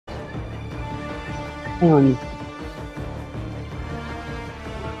Hang on.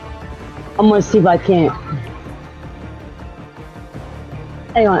 I'm gonna see if I can't.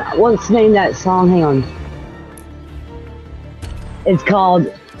 Hang on. What's the name of that song? Hang on. It's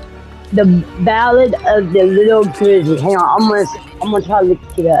called "The Ballad of the Little Grizzly." Hang on. I'm gonna try to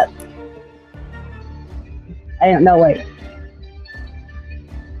look it up. Hang on. No, wait.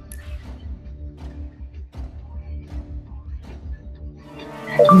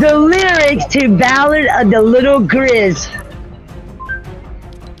 The lyrics to "Ballad of the Little Grizz."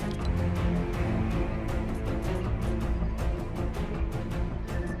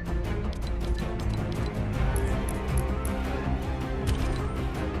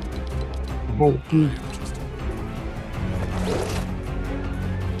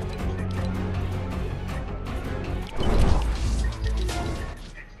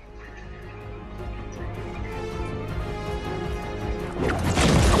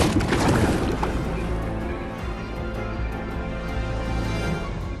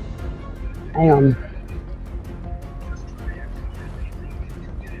 Hang on.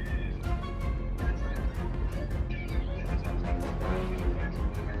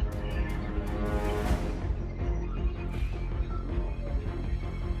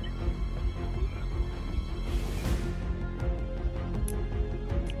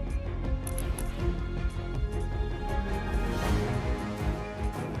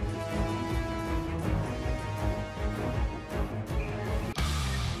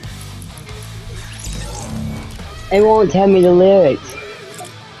 It won't tell me the lyrics.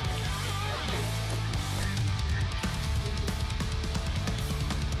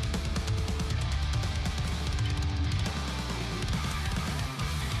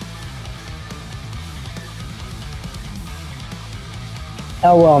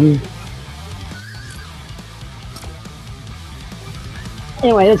 Oh,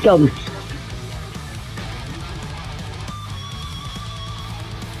 anyway, let's go.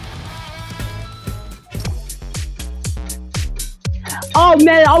 Oh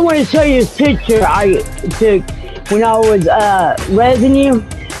man, I want to show you this picture I took when I was raising you.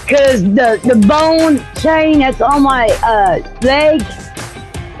 Cause the bone chain that's on my leg,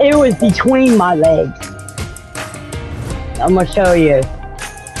 it was between my legs. I'm gonna show you.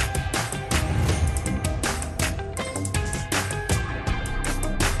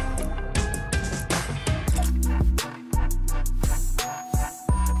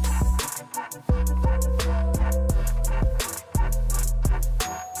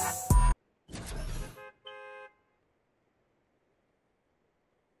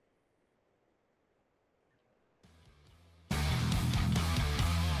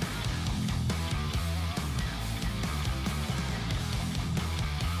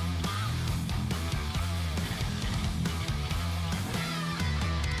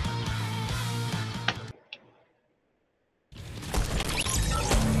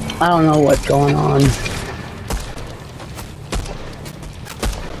 I don't know what's going on.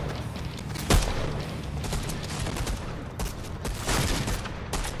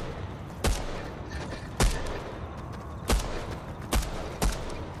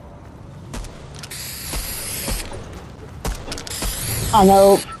 I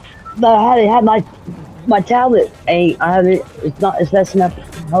know, but I had my tablet. I have it. It's messing up.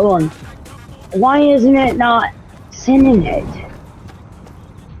 Hold on. Why isn't it not sending it?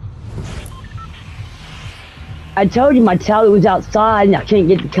 I told you my tablet was outside and I can't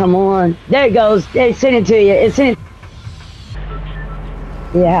get it to come on. There it goes. They sent it to you. It's sent it.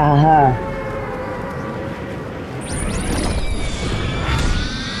 Yeah.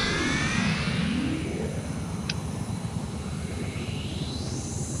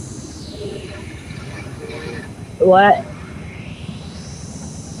 What?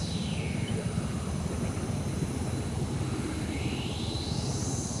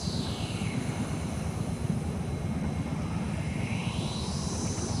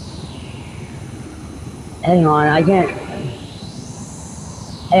 Hang on, I can't.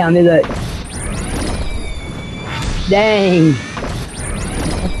 Hang on, let me look. Dang.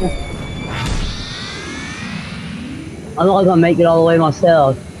 I'm not gonna make it all the way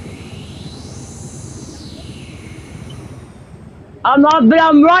myself. I'm not, but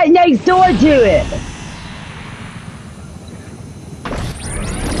I'm right next door to it.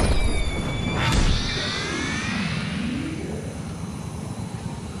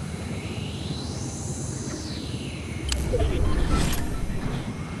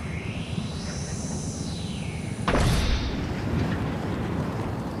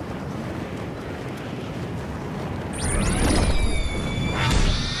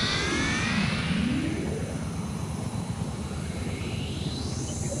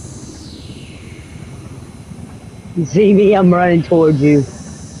 You see me? I'm running towards you.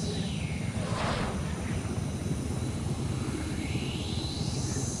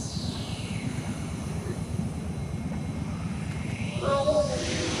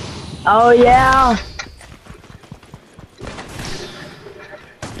 Oh yeah.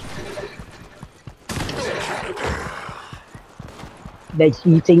 Bet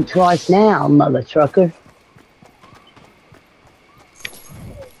you think twice now, mother trucker.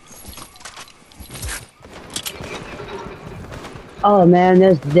 Oh man,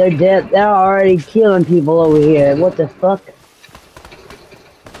 they're dead. They're already killing people over here. What the fuck?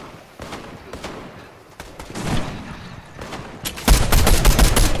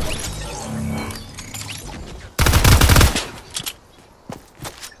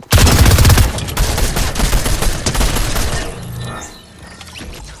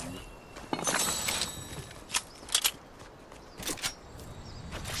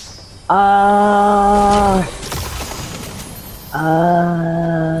 Uh,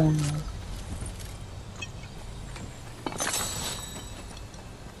 uh,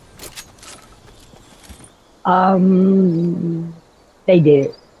 they did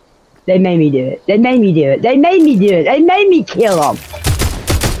it. They made me do it. They made me do it. They made me do it. They made me kill them.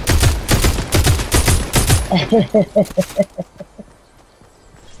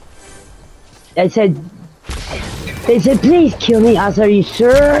 They said, please kill me. I said, are you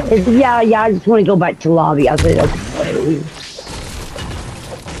sure? They said, yeah, I just want to go back to lobby. I said, okay.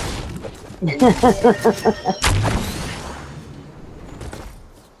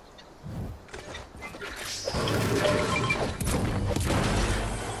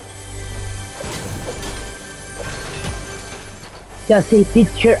 Just say,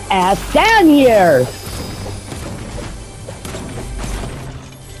 sit your ass down here.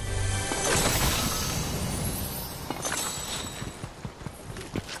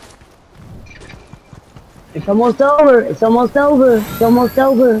 It's almost over. It's almost over. It's almost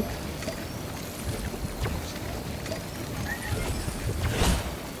over.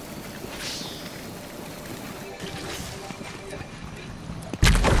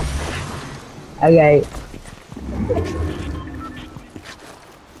 Okay.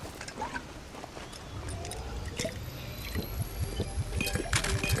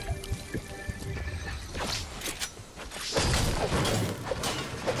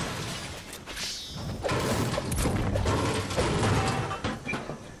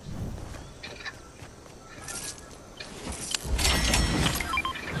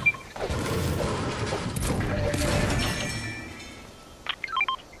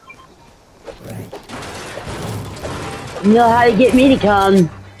 You know how to get me to come.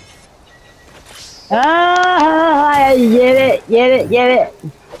 Ah, get it, get it, get it.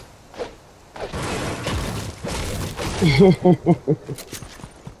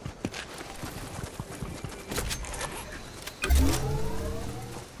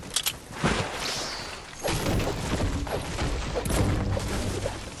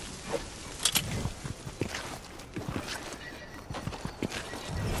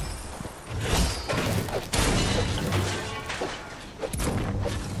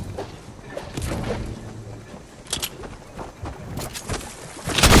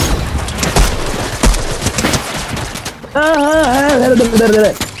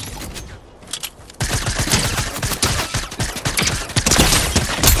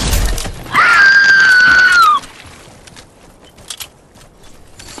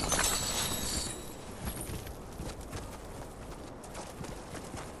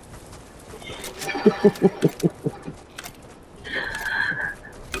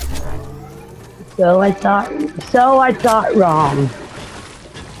 So I thought wrong.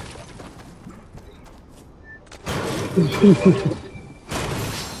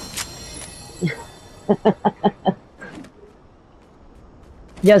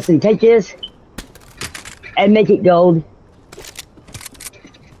 Justin, take this and make it gold.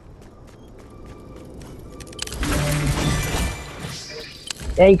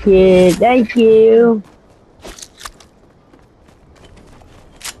 Thank you, thank you.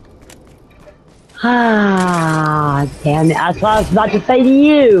 Ah, damn it, that's what I was about to say to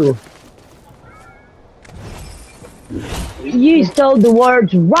you. You stole the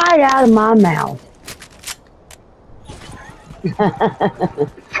words right out of my mouth.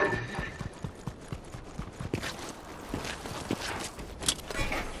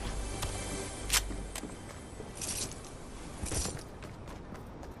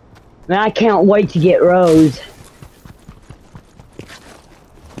 Man, I can't wait to get Rose.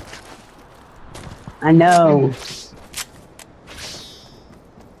 I know.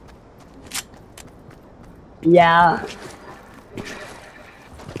 Yeah.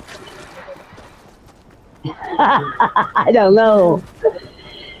 I don't know.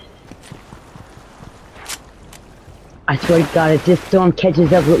 I swear to God, if this storm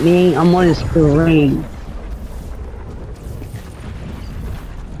catches up with me, I'm gonna scream.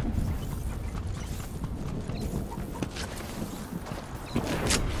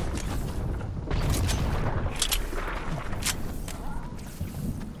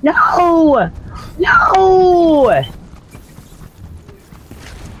 No! No!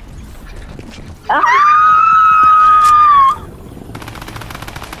 Ah!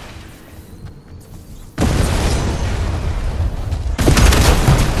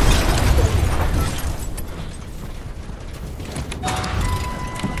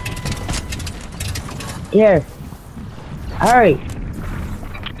 Here. Hurry.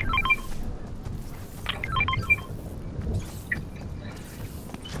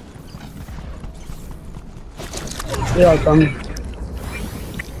 You're welcome.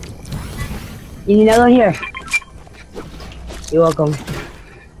 You need another one here. You're welcome.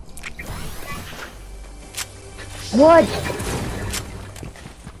 What?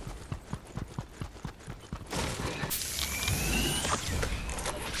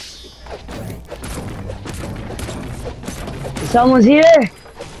 Someone's here?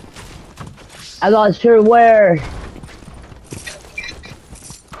 I'm not sure where.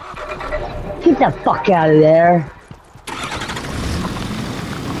 Get the fuck out of there.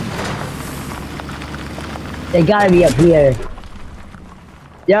 They gotta be up here.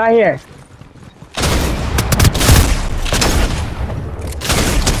 They're right here.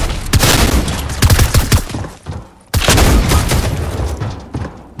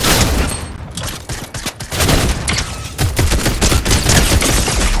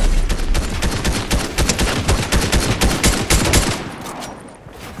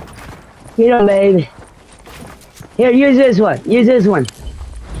 Get him, babe. Here, use this one. Use this one.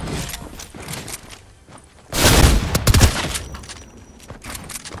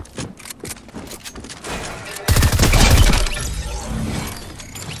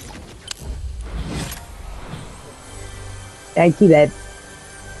 Thank you, babe.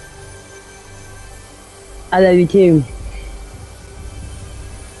 I love you too.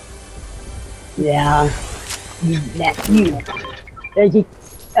 Yeah. You. Thank you.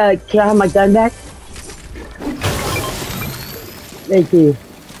 Can I have my gun back? Thank you.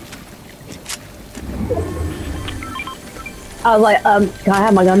 I was like, can I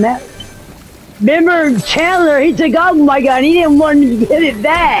have my gun back? Remember Chandler, he took off my gun, he didn't want me to get it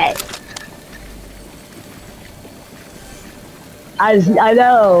back. I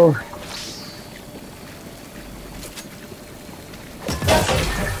know.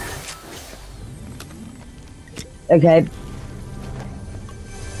 Okay.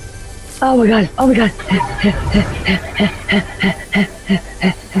 Oh my god, oh my god.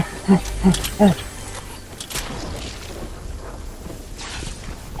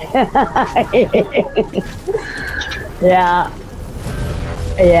 Yeah.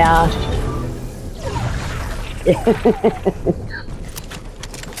 Yeah.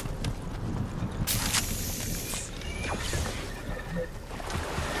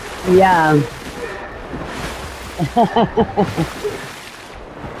 Yeah.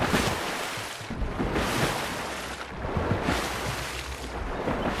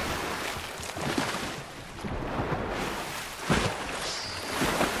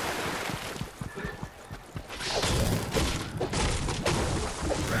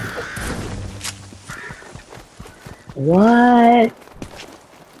 What?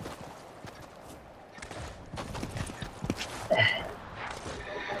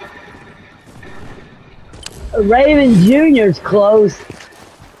 Raven Jr.'s close.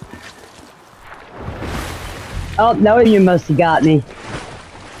 Oh, no, you must have got me.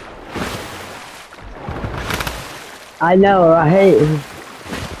 I know, I hate it.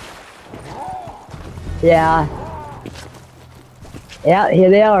 Yeah. Yeah, here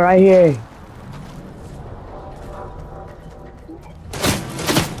they are, right here.